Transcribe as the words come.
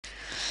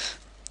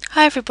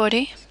Hi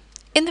everybody.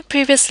 In the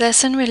previous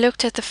lesson we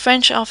looked at the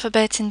French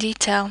alphabet in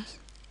detail.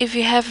 If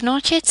you have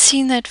not yet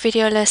seen that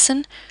video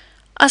lesson,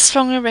 I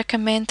strongly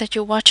recommend that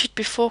you watch it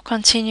before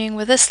continuing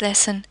with this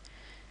lesson.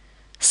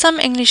 Some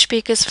English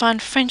speakers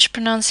find French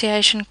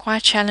pronunciation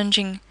quite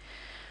challenging.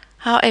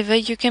 However,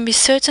 you can be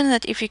certain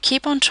that if you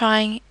keep on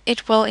trying,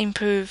 it will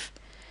improve.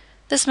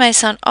 This may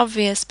sound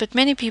obvious, but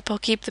many people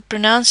keep the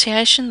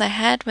pronunciation they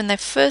had when they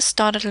first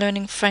started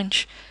learning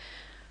French,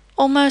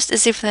 almost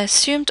as if they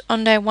assumed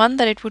on day one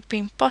that it would be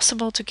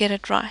impossible to get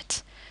it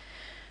right.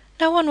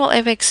 No one will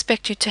ever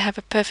expect you to have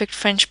a perfect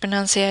French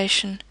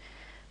pronunciation,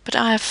 but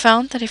I have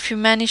found that if you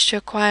manage to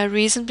acquire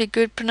reasonably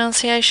good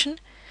pronunciation,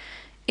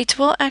 it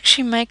will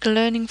actually make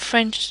learning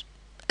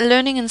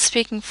and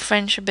speaking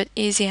French a bit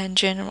easier in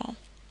general.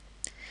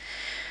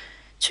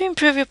 To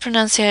improve your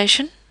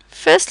pronunciation,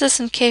 first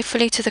listen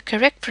carefully to the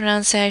correct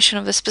pronunciation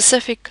of the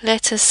specific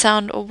letter,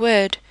 sound or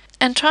word,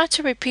 and try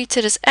to repeat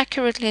it as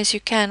accurately as you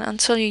can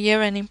until you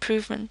hear an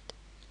improvement.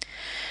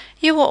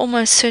 You will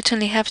almost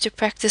certainly have to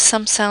practice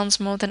some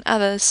sounds more than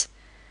others.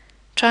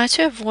 Try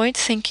to avoid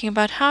thinking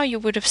about how you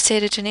would have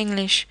said it in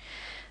English,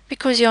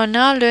 because you are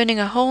now learning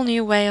a whole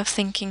new way of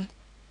thinking.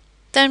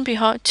 Don't be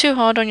too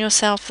hard on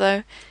yourself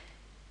though.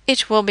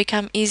 It will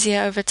become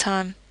easier over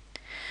time.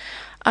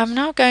 I'm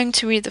now going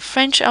to read the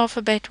French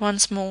alphabet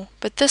once more,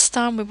 but this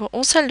time we will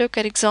also look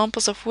at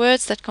examples of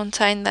words that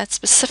contain that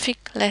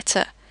specific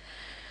letter.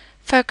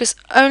 Focus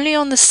only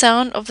on the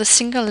sound of the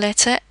single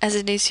letter as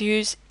it is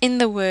used in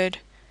the word.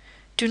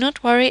 Do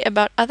not worry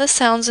about other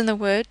sounds in the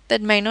word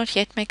that may not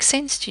yet make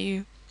sense to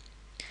you.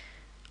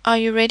 Are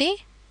you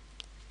ready?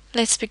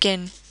 Let's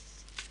begin.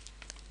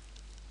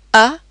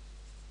 A,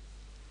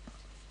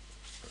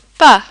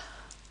 pas.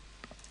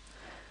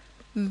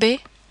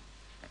 B,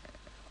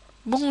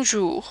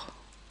 bonjour.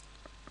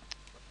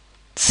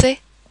 C,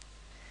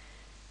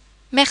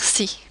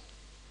 merci.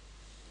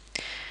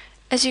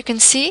 As you can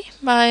see,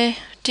 by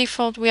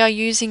default we are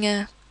using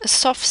a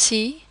soft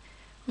C,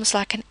 almost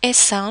like an S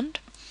sound.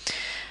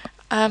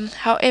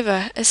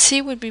 However, a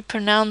C would be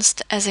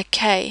pronounced as a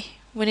K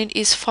when it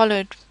is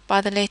followed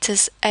by the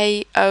letters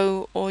A,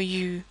 O or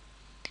U.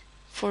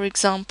 For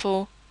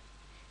example,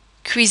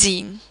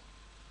 cuisine.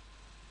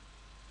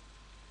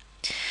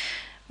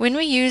 When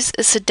we use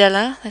a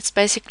cedilla, that's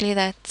basically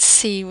that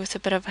C with a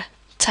bit of a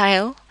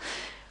tail,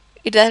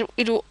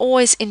 it will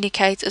always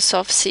indicate a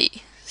soft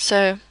C.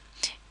 So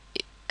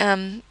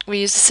we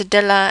use the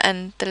cedilla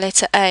and the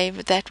letter A,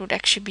 but that would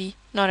actually be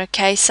not a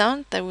K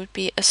sound, that would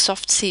be a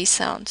soft C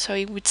sound. So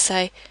you would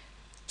say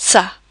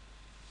ça,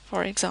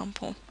 for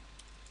example.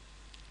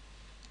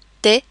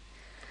 Des,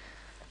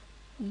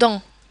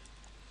 dents.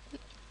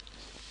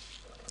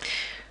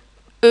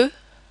 E,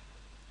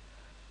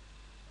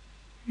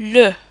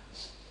 le.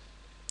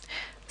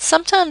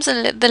 Sometimes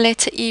the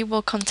letter E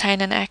will contain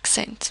an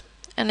accent,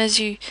 and as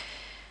you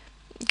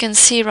can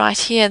see right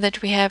here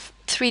that we have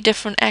three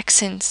different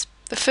accents.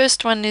 The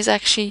first one is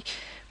actually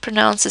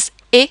pronounced as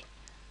E,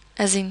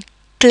 as in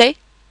clé.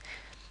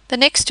 The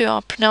next two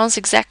are pronounced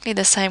exactly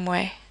the same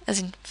way,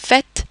 as in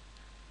fait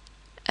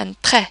and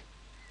très.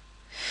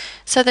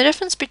 So the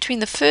difference between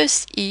the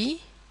first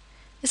E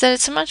is that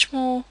it's a much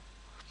more,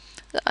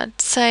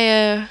 I'd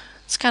say,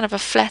 it's kind of a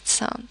flat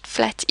sound,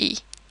 flat E,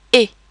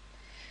 E.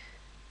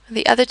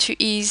 The other two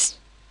E's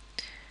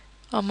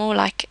are more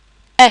like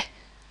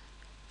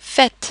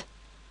fait,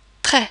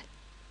 très.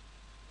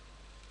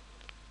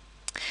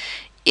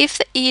 If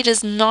the E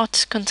does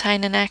not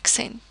contain an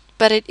accent,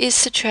 but it is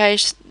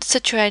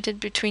situated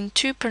between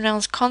two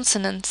pronounced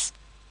consonants,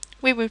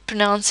 we would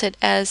pronounce it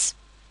as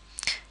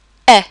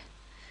E.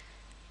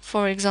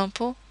 For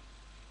example,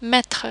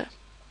 maître.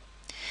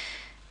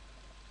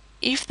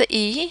 If the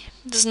E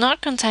does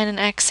not contain an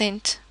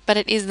accent, but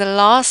it is the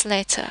last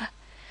letter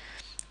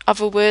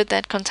of a word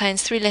that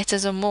contains three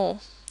letters or more,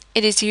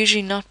 it is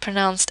usually not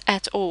pronounced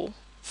at all.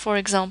 For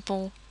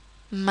example,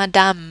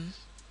 madame.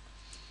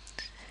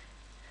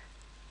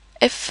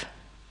 F,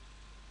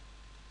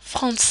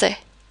 français.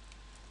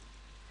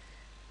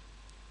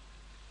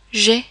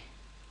 G,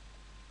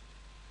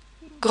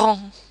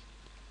 grand.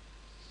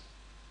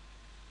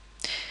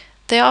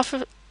 There are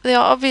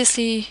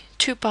obviously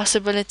two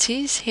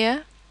possibilities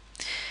here.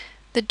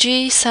 The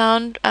G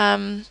sound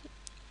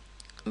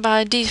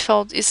by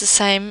default is the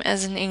same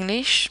as in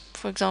English.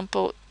 For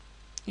example,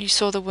 you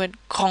saw the word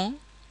grand.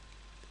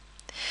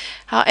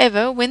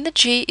 However, when the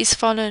G is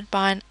followed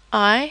by an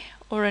I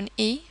or an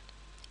E,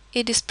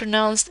 it is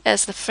pronounced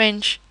as the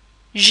French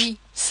J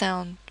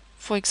sound.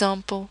 For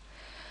example,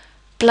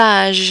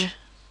 plage.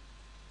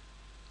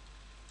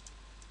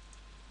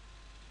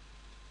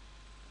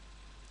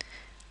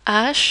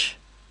 H,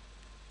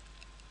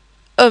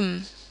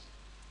 The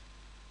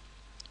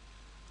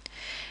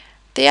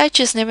H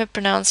is never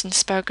pronounced in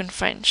spoken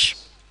French,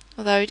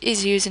 although it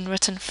is used in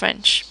written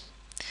French.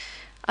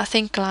 I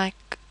think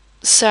like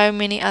so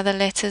many other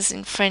letters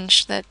in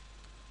French that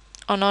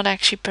are not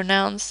actually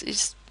pronounced,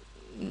 it's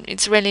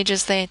really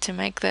just there to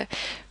make the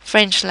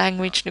French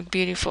language look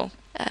beautiful.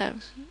 I,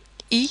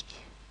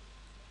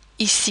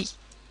 ici.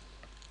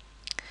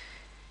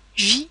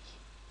 J,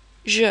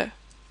 je.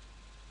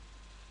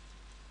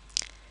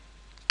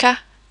 K,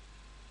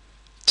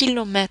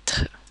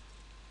 kilomètre.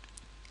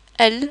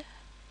 L,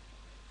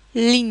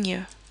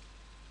 ligne.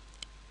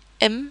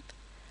 M,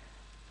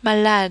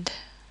 malade.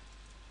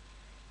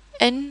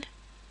 N,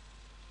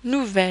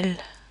 nouvelle.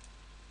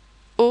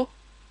 O,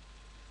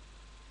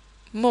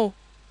 mot.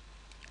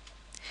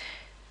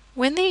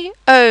 When the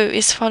O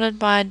is followed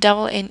by a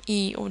double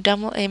NE or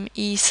double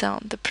ME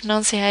sound, the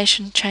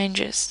pronunciation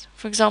changes.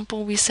 For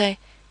example, we say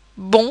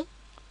bon,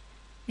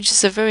 which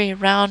is a very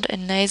round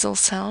and nasal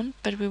sound,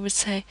 but we would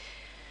say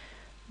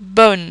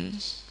bonne,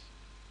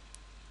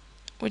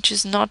 which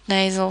is not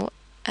nasal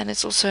and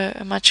it's also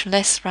a much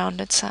less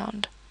rounded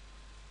sound.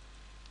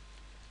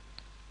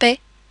 P,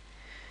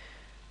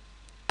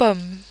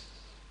 pomme.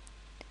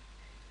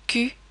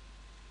 Q,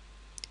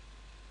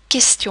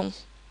 question.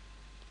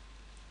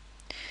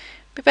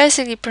 We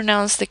basically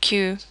pronounce the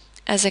Q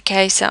as a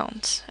K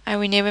sound, and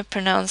we never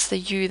pronounce the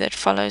U that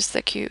follows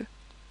the Q.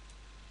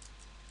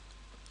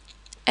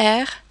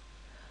 R,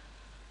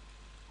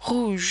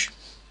 rouge.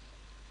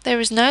 There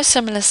is no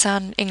similar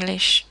sound in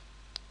English,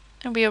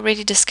 and we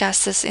already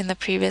discussed this in the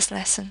previous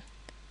lesson.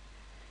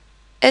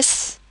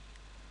 S,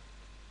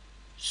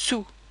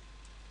 sous.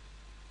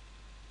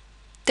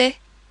 T,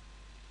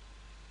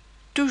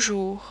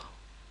 toujours.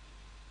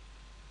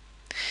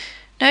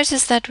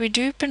 Notice that we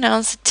do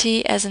pronounce the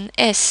T as an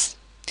S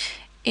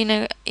in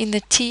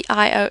the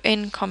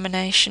T-I-O-N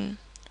combination.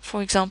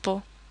 For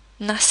example,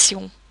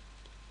 nation.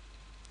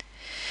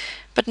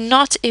 But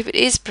not if it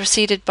is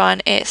preceded by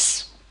an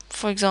S.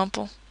 For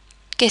example,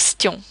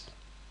 question.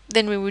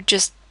 Then we would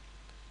just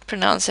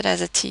pronounce it as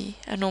a T,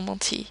 a normal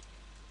T.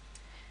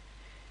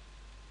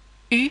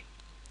 U,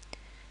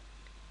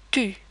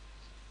 tu.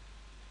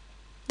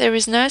 There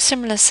is no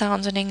similar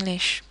sound in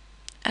English,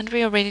 and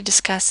we already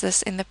discussed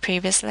this in the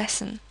previous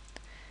lesson.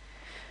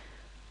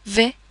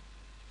 V,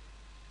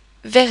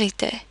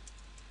 vérité.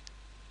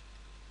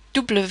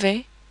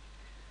 W,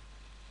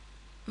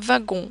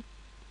 wagon.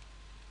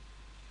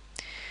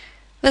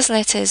 This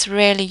letter is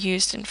rarely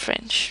used in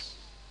French.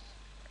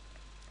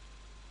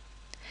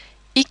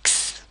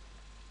 X.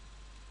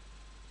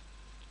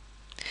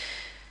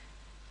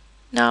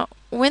 Now,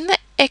 when the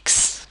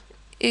X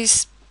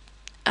is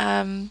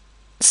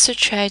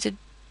situated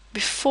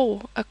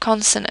before a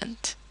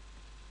consonant,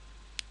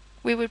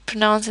 we would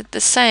pronounce it the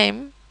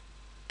same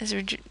as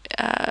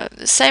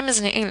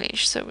in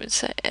English. So we'd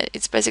say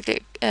it's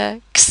basically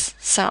a X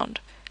sound,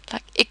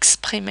 like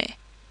exprimer.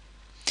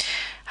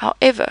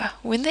 However,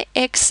 when the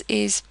X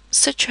is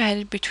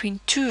situated between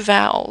two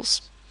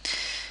vowels,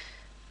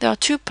 there are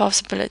two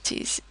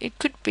possibilities. It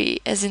could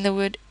be as in the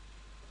word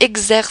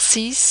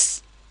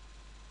exercice,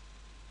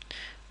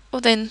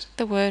 or then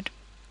the word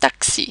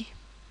taxi.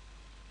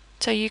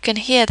 So you can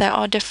hear they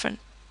are different.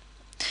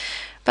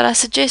 But I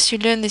suggest you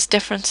learn these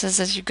differences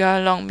as you go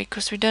along,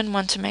 because we don't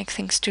want to make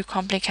things too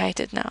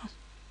complicated now.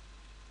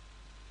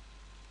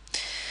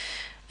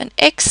 An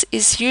X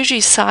is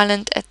usually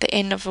silent at the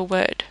end of a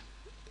word,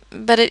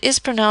 but it is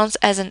pronounced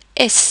as an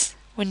S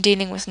when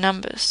dealing with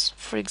numbers.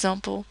 For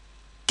example,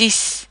 10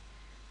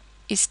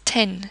 is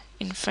 10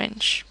 in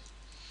French.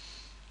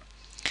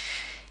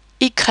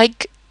 Y,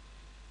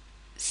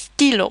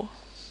 stylo.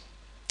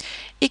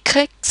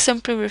 Y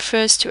simply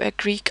refers to a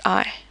Greek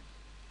I,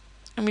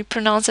 and we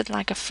pronounce it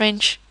like a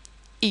French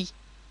I.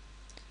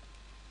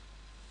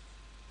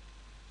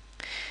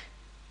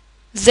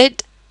 Z,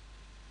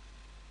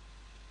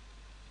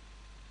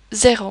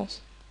 zero.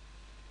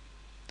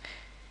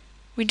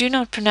 We do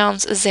not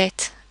pronounce a Z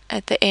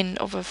at the end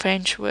of a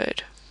French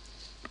word.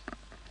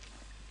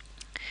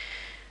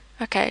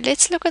 Okay,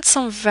 let's look at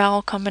some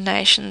vowel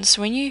combinations.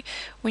 When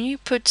you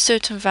put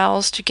certain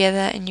vowels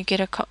together and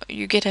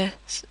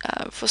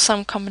for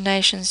some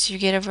combinations you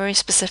get a very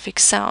specific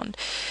sound.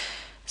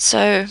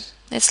 So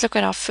let's look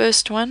at our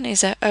first one.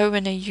 Is a O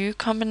and a U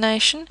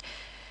combination.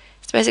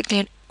 It's basically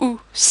an oo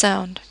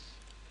sound.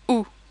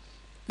 Oo.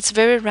 It's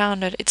very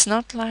rounded. It's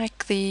not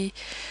like the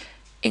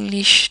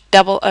English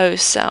double O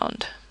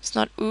sound. It's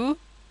not oo,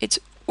 it's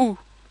oo,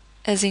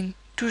 as in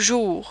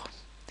toujours.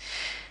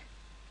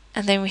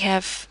 And then we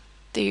have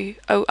the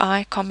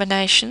OI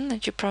combination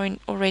that you probably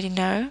already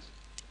know.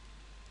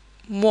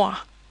 Moi.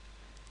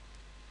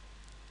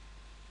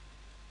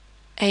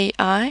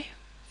 AI,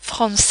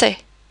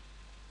 français.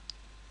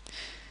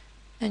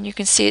 And you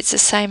can see it's the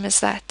same as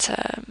that,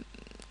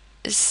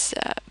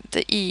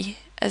 the E,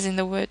 as in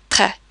the word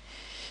très.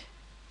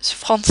 It's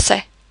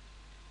français.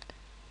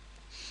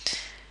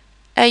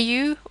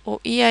 AU or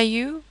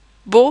EAU,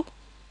 beau.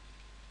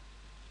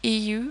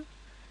 EU,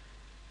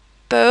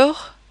 peur.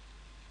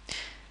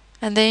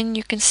 And then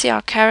you can see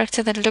our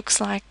character that looks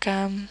like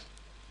an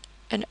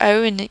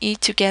O and an E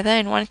together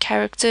in one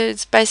character.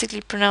 It's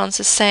basically pronounced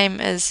the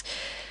same as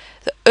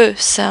the E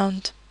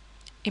sound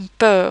in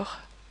peur.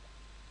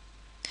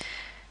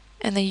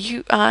 And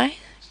the UI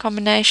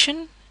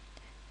combination,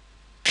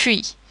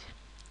 puis.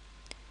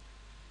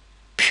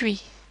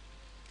 Puis.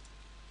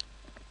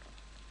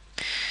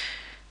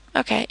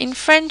 Okay, in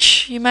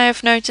French, you may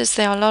have noticed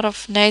there are a lot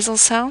of nasal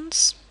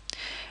sounds.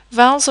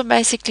 Vowels are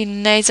basically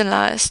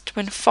nasalized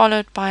when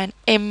followed by an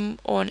M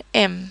or an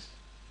M,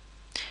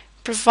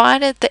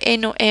 provided the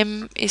N or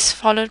M is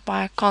followed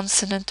by a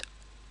consonant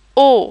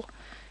or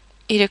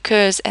it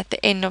occurs at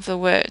the end of the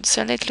word.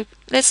 So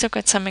let's look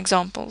at some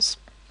examples.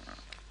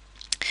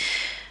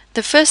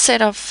 The first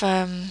set of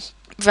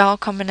vowel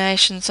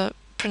combinations are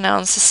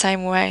pronounced the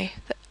same way.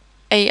 The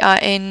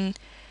A-I-N,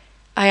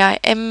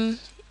 I-I-M,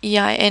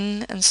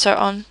 E-I-N, and so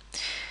on.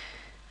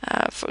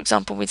 For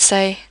example, we'd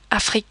say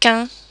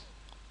africain,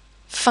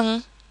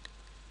 fin,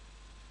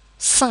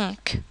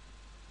 cinq.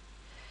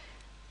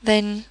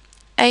 Then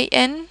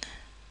A-N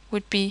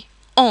would be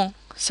on,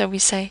 so we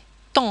say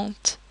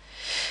tante.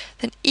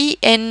 Then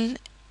E-N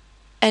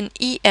and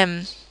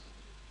E-M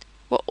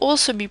will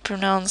also be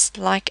pronounced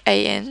like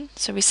AN,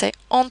 so we say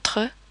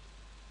entre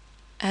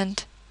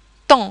and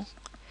temps.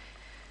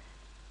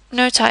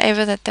 Note,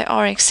 however, that there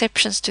are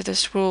exceptions to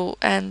this rule,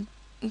 and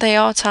there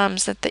are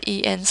times that the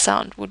EN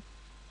sound would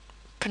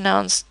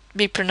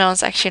be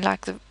pronounced actually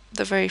like the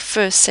very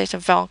first set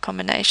of vowel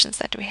combinations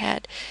that we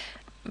had,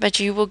 but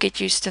you will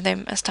get used to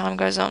them as time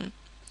goes on.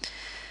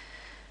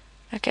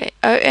 Okay,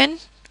 ON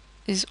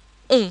is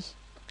on,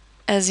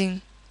 as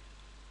in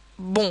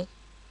bon.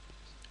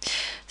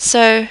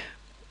 So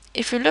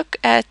if you look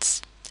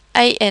at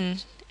AN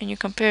and you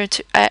compare it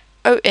to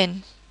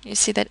ON, you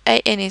see that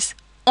AN is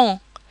on,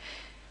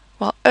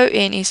 while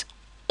ON is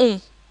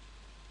on.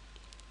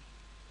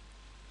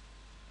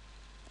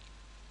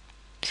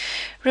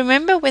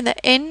 Remember, when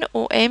the N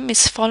or M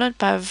is followed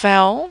by a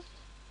vowel,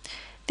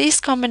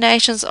 these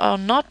combinations are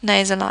not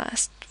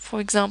nasalized. For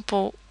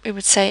example, we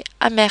would say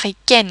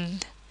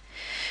américaine.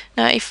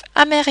 Now, if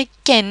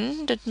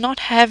américaine did not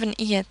have an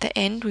E at the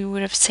end, we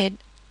would have said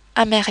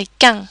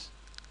américain.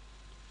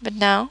 But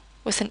now,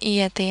 with an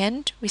E at the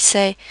end, we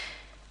say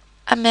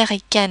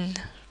américaine.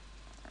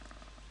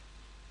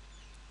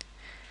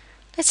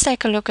 Let's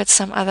take a look at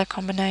some other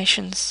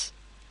combinations.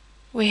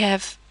 We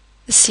have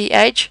the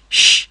CH,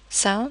 sh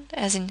sound,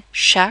 as in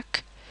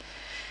chaque.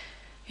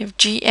 We have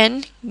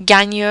GN,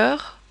 gagneur.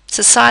 It's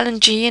a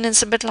silent G and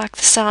it's a bit like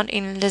the sound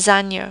in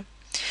lasagne.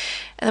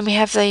 And then we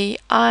have the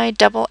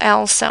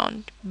I-double-L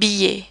sound,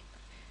 billet.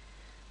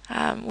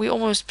 We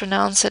almost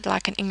pronounce it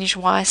like an English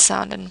Y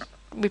sound, and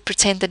we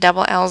pretend the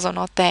double L's are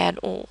not there at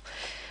all.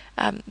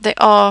 There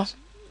are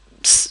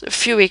a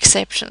few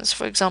exceptions.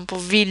 For example,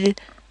 ville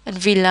and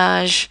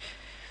village.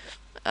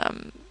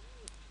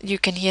 You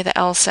can hear the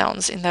L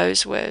sounds in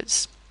those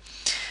words.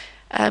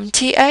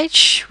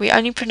 TH, we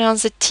only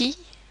pronounce the T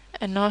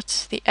and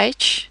not the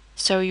H,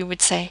 so you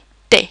would say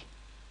te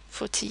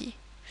for T.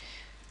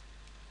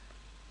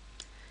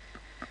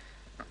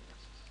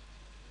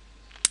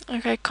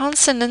 Okay,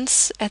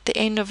 consonants at the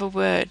end of a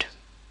word.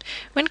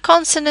 When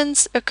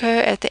consonants occur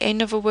at the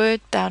end of a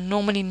word, they are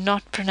normally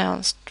not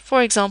pronounced.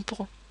 For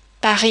example,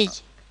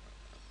 Paris.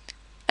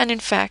 And in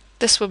fact,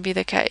 this will be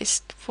the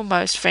case for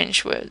most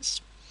French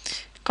words.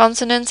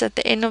 Consonants at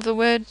the end of the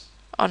word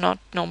are not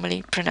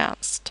normally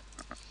pronounced.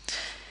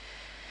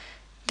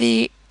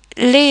 The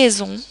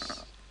liaison.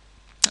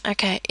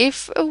 Okay,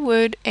 if a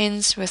word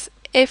ends with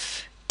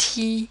F,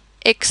 T,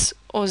 X,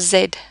 or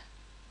Z,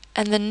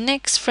 and the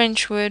next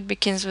French word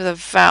begins with a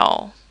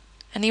vowel,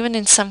 and even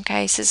in some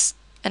cases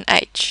an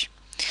H,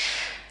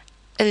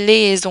 a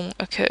liaison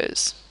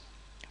occurs.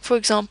 For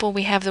example,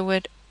 we have the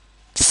word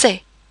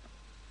c'est.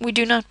 We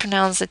do not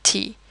pronounce the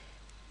T,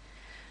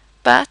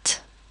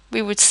 but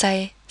we would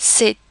say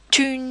c'est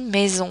une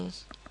maison.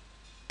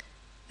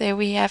 There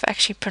we have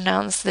actually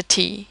pronounced the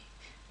T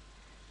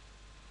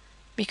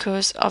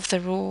because of the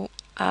rule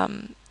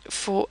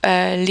for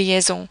a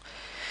liaison.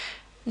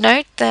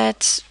 Note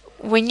that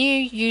when you're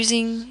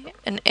using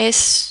an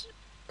S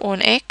or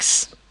an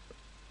X,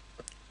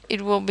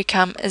 it will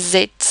become a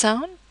Z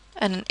sound,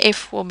 and an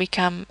F will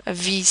become a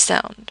V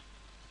sound.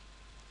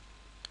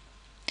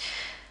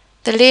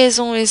 The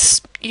liaison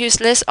is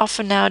used less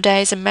often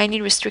nowadays and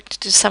mainly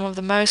restricted to some of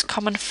the most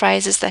common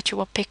phrases that you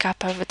will pick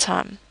up over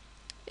time.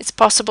 It's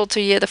possible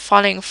to hear the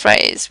following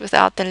phrase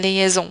without the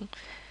liaison.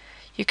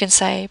 You can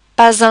say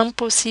pas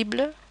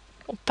impossible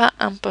or pas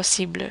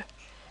impossible.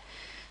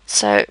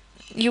 So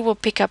you will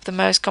pick up the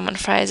most common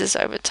phrases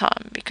over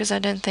time, because I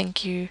don't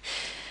think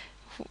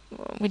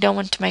we don't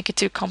want to make it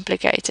too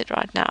complicated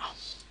right now.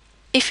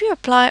 If you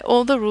apply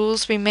all the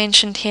rules we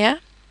mentioned here,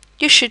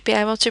 you should be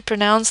able to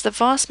pronounce the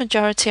vast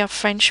majority of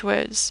French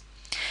words.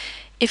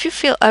 If you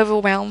feel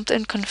overwhelmed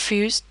and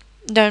confused,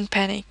 don't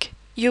panic.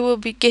 You will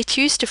get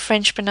used to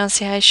French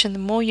pronunciation the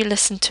more you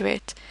listen to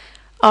it.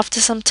 After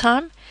some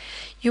time,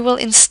 you will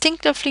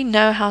instinctively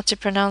know how to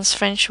pronounce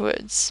French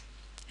words.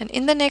 And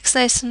in the next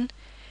lesson,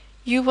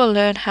 you will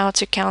learn how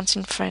to count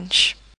in French.